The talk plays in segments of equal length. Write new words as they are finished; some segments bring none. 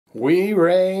We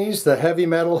raise the heavy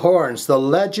metal horns, the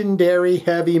legendary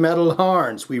heavy metal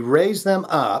horns. We raise them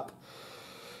up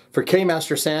for K.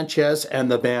 Master Sanchez and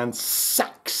the band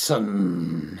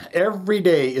Saxon. Every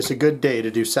day is a good day to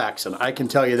do Saxon. I can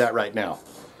tell you that right now.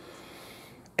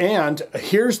 And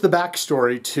here's the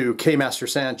backstory to K. Master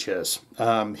Sanchez.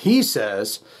 He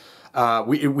says, a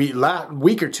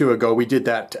week or two ago, we did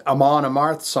that Amon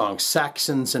Amarth song,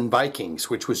 Saxons and Vikings,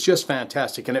 which was just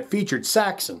fantastic. And it featured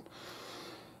Saxon.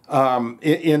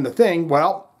 In the thing,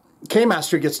 well,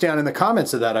 K-Master gets down in the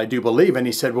comments of that, I do believe, and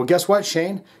he said, well, guess what,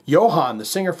 Shane? Johan, the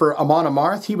singer for Amon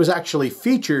Amarth, he was actually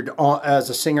featured as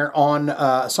a singer on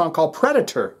a song called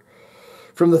Predator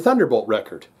from the Thunderbolt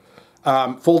record.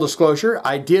 Full disclosure,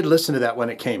 I did listen to that when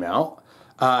it came out.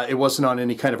 It wasn't on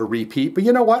any kind of a repeat, but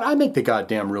you know what? I make the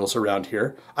goddamn rules around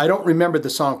here. I don't remember the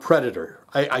song Predator.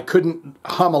 I couldn't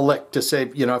hum a lick to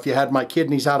say, you know, if you had my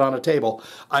kidneys out on a table,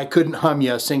 I couldn't hum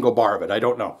you a single bar of it. I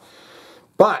don't know.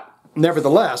 But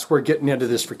nevertheless, we're getting into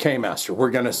this for K-Master.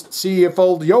 We're going to see if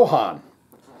old Johan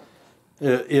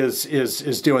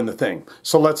is doing the thing.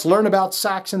 So let's learn about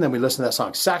Saxon, then we listen to that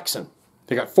song. Saxon.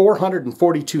 They got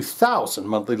 442,000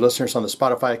 monthly listeners on the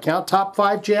Spotify account. Top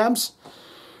 5 jams.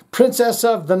 Princess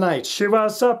of the Night. She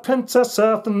was a princess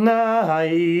of the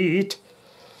night.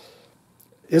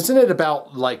 Isn't it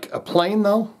about like a plane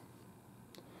though?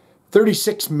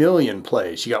 36 million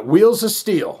plays. You got Wheels of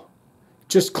Steel.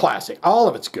 Just classic. All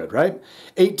of it's good, right?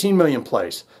 18 million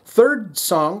plays. Third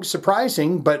song,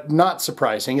 surprising, but not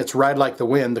surprising. It's Ride Like the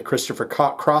Wind, the Christopher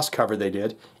Cross cover they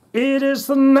did. It is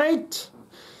the night.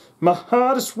 My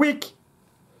heart is weak.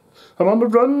 I'm on the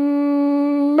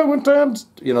run. No one times.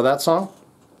 You know that song?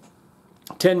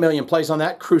 10 million plays on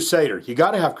that. Crusader. You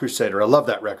got to have Crusader. I love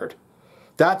that record.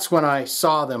 That's when I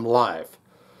saw them live.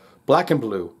 Black and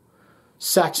Blue,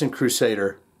 Saxon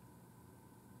Crusader,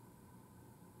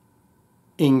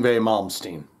 Yngwie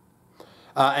Malmsteen.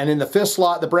 And in the fifth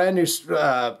slot, the brand new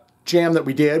jam that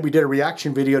we did a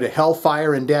reaction video to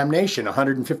Hellfire and Damnation.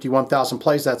 151,000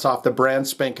 plays. That's off the brand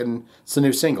spanking, it's the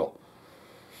new single.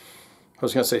 I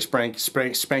was going to say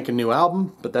spanking new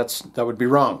album, but that would be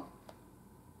wrong.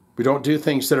 We don't do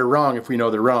things that are wrong if we know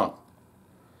they're wrong.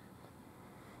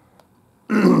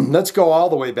 Let's go all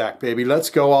the way back, baby. Let's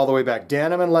go all the way back.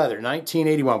 Denim and Leather,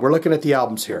 1981. We're looking at the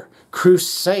albums here.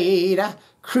 Crusader,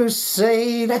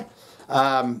 Crusader.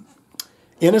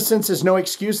 Innocence is No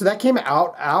Excuse. That came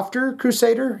out after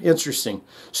Crusader. Interesting.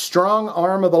 Strong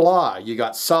Arm of the Law. You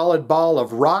got Solid Ball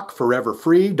of Rock, Forever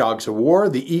Free, Dogs of War,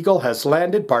 The Eagle Has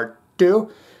Landed, Part 2.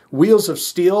 Wheels of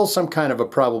Steel, some kind of a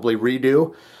probably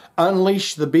redo.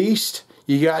 Unleash the Beast.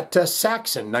 You got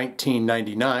Saxon,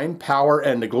 1999, Power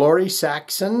and the Glory,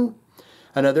 Saxon.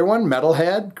 Another one,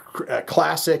 Metalhead,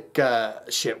 classic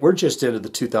shit. We're just into the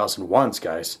 2001s,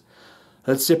 guys.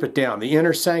 Let's zip it down. The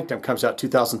Inner Sanctum comes out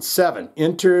 2007.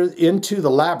 Into the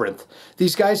Labyrinth.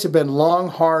 These guys have been long,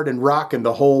 hard, and rocking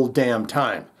the whole damn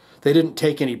time. They didn't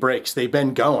take any breaks. They've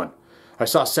been going. I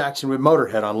saw Saxon with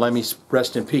Motorhead on Lemmy's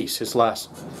Rest in Peace, his last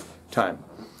time.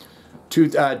 To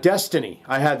Destiny,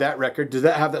 I had that record. Did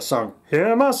that have that song?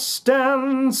 Emma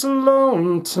stands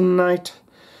alone tonight,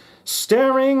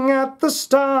 staring at the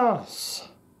stars.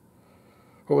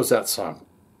 What was that song?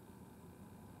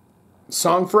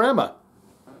 Song for Emma.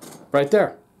 Right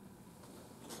there.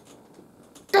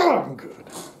 Oh, good.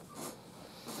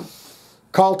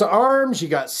 Call to Arms, you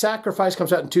got Sacrifice,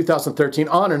 comes out in 2013,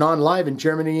 On and On, live in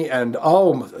Germany, and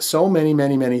oh, so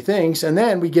many things. And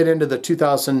then we get into the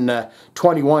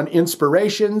 2021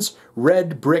 inspirations,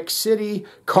 Red Brick City,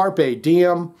 Carpe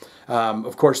Diem.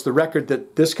 Of course, the record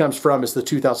that this comes from is the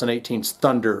 2018's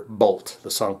Thunderbolt,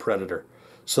 the song Predator.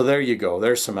 So there you go,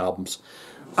 there's some albums.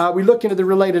 We look into the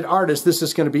related artists. This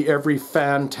is going to be every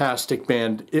fantastic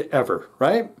band ever,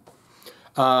 right?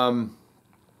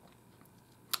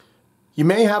 You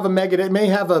may have a Megadeth, may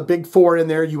have a Big Four in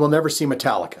there. You will never see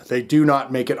Metallica. They do not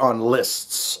make it on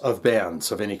lists of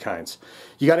bands of any kinds.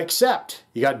 You got Accept.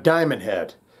 You got Diamond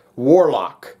Head,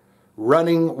 Warlock,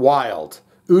 Running Wild,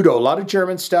 Udo, a lot of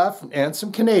German stuff, and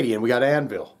some Canadian. We got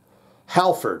Anvil,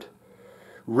 Halford,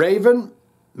 Raven,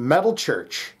 Metal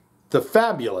Church, The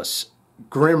Fabulous,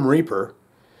 Grim Reaper,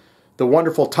 The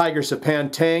Wonderful Tigers of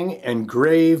Pantang, and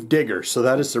Grave Digger. So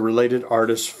that is the related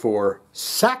artist for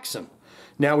Saxon.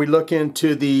 Now we look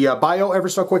into the bio ever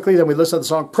so quickly, then we listen to the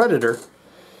song Predator.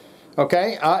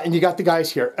 Okay, and you got the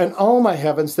guys here. And oh my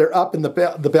heavens, they're up in the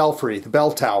belfry, the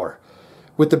bell tower,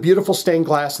 with the beautiful stained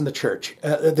glass in the church.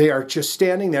 They are just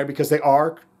standing there because they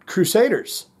are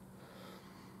crusaders.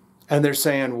 And they're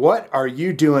saying, what are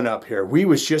you doing up here? We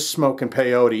was just smoking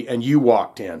peyote and you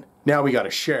walked in. Now we got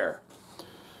to share.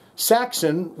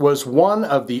 Saxon was one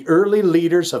of the early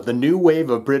leaders of the new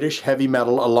wave of British heavy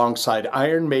metal alongside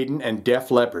Iron Maiden and Def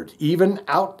Leppard, even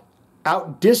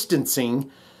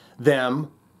outdistancing them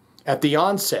at the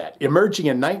onset. Emerging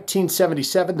in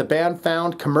 1977, the band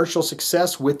found commercial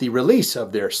success with the release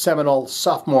of their seminal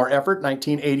sophomore effort,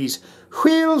 1980's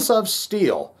Wheels of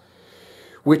Steel,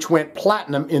 which went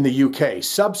platinum in the UK.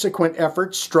 Subsequent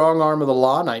efforts, Strong Arm of the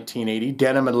Law, 1980,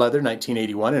 Denim and Leather,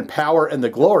 1981, and Power and the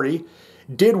Glory,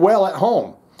 did well at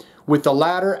home, with the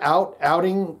latter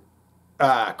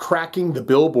cracking the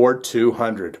Billboard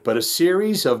 200. But a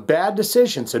series of bad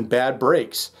decisions and bad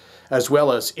breaks, as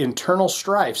well as internal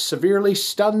strife, severely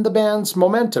stunned the band's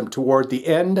momentum toward the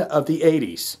end of the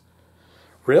 80s.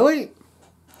 Really?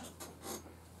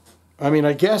 I mean,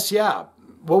 I guess, yeah.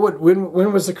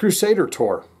 When was the Crusader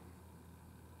tour?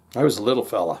 I was a little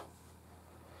fella.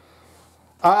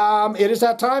 It is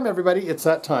that time, everybody. It's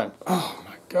that time. Oh,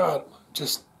 my God.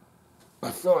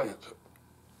 I feel like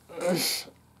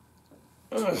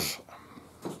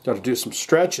got to do some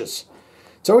stretches.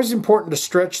 It's always important to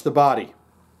stretch the body.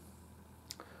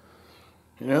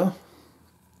 You know?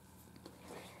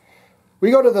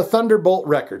 We go to the Thunderbolt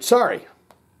record. Sorry.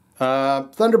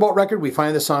 Thunderbolt record, we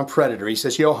find the song Predator. He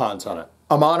says Johan's on it.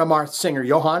 Amon Amarth singer.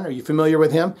 Johan, are you familiar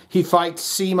with him? He fights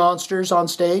sea monsters on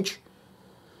stage.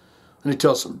 And he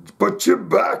tells them, put your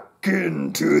back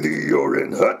into the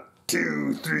urine hut.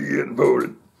 2, 3, and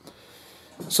 4.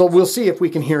 So we'll see if we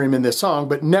can hear him in this song,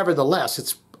 but nevertheless,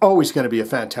 it's always going to be a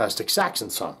fantastic Saxon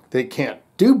song. They can't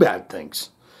do bad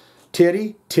things.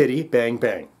 Titty, titty, bang,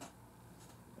 bang.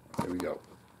 Here we go.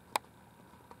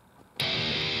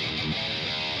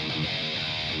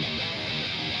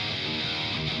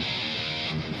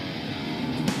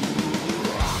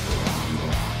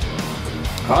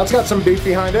 Oh, it's got some beat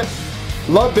behind it.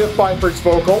 Love Biff Byford's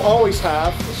vocal, always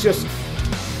have. It's just...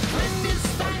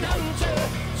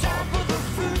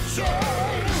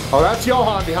 Oh, that's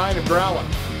Johan behind him growling.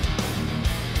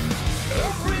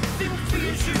 Everything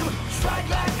feels you, strike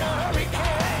like a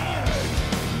hurricane.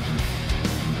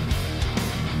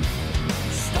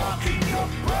 Stalking your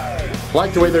brain.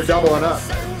 Like the way they're doubling up.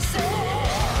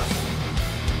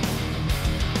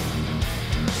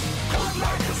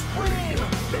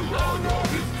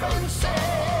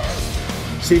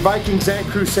 See, Vikings and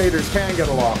Crusaders can get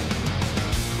along.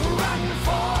 Run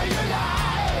for your life.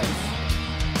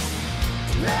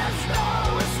 There's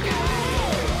no escape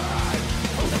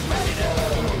from the predator.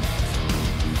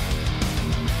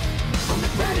 From the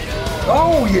predator.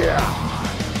 Oh yeah!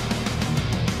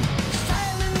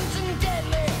 Silent and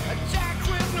deadly, attack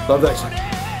with no love that.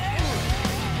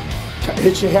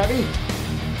 Hit you heavy,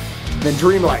 then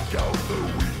dreamlike.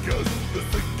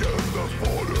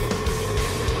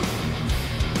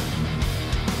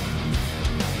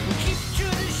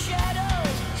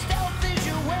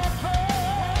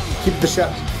 Keep the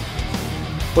shot.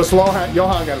 What's Johan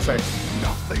got to say?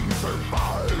 Nothing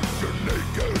survives your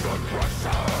naked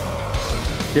aggression.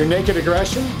 Your naked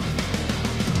aggression?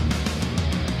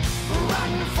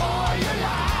 Run for your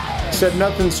life. Said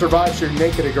nothing survives your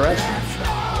naked aggression.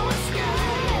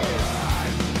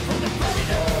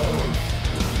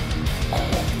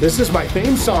 This is my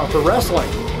theme song for wrestling.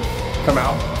 Come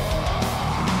out.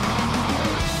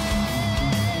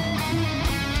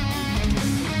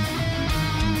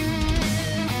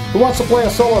 Who wants to play a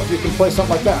solo if you can play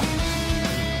something like that?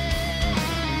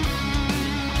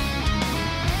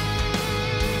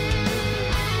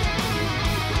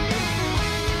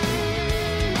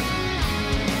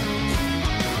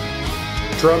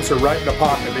 Drums are right in the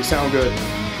pocket. They sound good.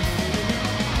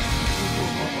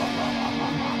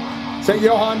 Is that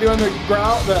Johan doing the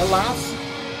growl, the laughs?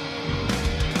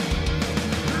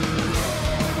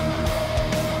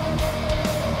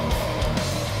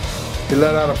 He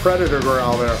let out a predator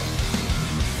growl there.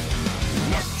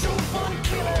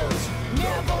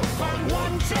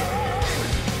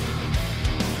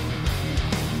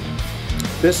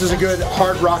 This is a good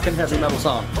hard rock and heavy metal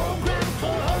song.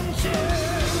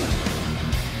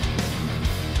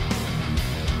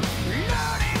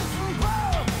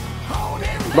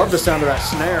 Love the sound of that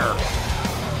snare.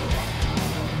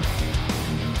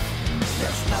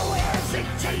 There's no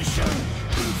hesitation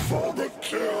for the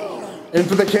kill. In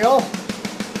for the kill?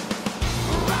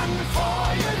 Run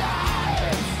for your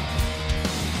life.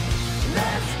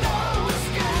 There's no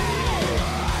escape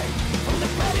from the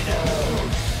predator.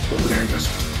 Oh, there he goes.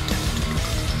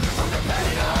 From the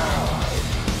predator.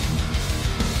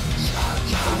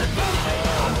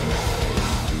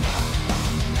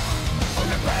 From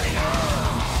the predator.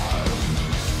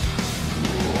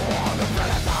 From the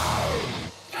predator.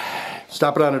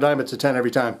 Stop it on a dime, it's a 10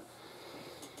 every time.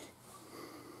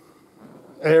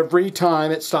 Every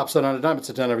time it stops it on a dime, it's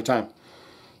a 10 every time.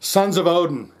 Sons of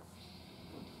Odin.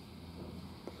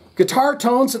 Guitar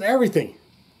tones and everything.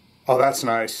 Oh, that's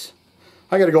nice.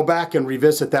 I got to go back and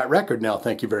revisit that record now.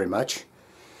 Thank you very much.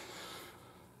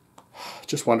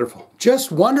 Just wonderful.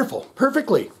 Just wonderful.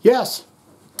 Perfectly. Yes.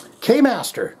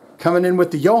 K-Master coming in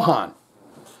with the Johan.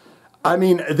 I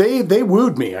mean, they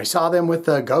wooed me. I saw them with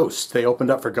Ghost. They opened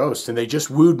up for Ghost, and they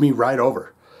just wooed me right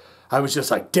over. I was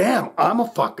just like, damn, I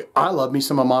love me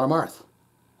some Amon Amarth.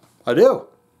 I do.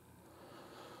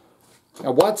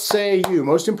 Now, what say you?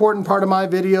 Most important part of my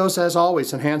videos, as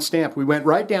always, enhanced stamp. We went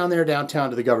right down there downtown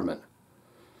to the government.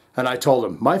 And I told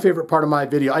them, my favorite part of my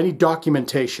video, I need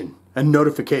documentation and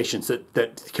notifications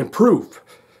that can prove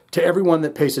to everyone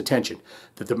that pays attention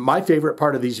that my favorite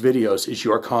part of these videos is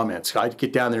your comments. I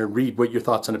get down there and read what your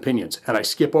thoughts and opinions. And I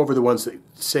skip over the ones that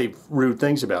say rude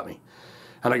things about me.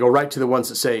 And I go right to the ones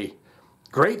that say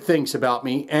great things about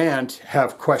me and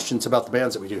have questions about the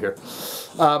bands that we do here.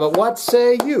 But what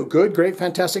say you? Good, great,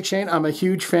 fantastic, Shane. I'm a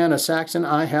huge fan of Saxon.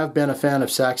 I have been a fan of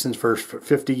Saxons for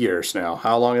 50 years now.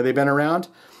 How long have they been around?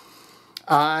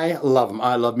 I love them.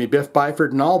 I love me Biff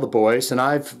Byford and all the boys, and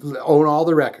I've owned all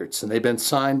the records, and they've been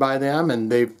signed by them,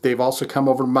 and they've also come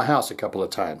over to my house a couple of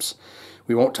times.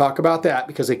 We won't talk about that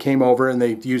because they came over and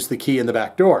they used the key in the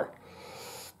back door.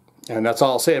 And that's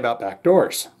all I'll say about back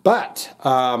doors. But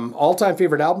all-time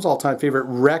favorite albums, all-time favorite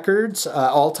records,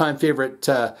 all-time favorite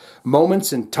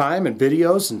moments in time and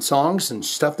videos and songs and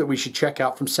stuff that we should check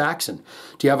out from Saxon.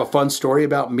 Do you have a fun story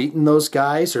about meeting those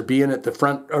guys or being at the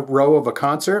front row of a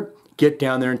concert? Get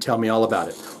down there and tell me all about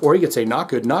it. Or you could say, not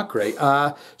good, not great.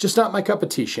 Just not my cup of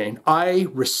tea, Shane. I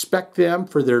respect them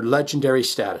for their legendary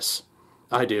status.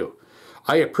 I do.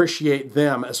 I appreciate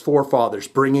them as forefathers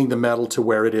bringing the metal to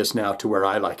where it is now, to where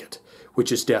I like it,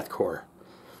 which is deathcore.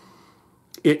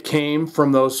 It came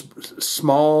from those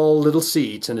small little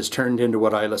seeds and has turned into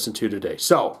what I listen to today.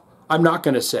 So I'm not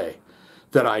going to say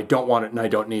that I don't want it and I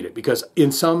don't need it, because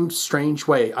in some strange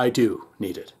way I do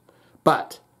need it.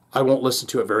 But I won't listen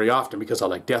to it very often because I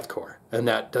like deathcore, and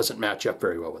that doesn't match up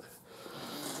very well with it.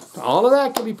 All of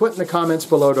that can be put in the comments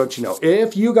below, don't you know?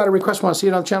 If you got a request, want to see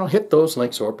it on the channel, hit those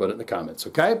links or put it in the comments,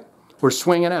 okay? We're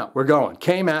swinging out. We're going.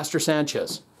 K-Master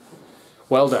Sanchez.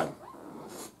 Well done.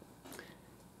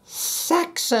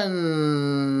 Saxon.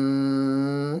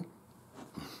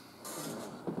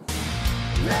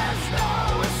 Let's go!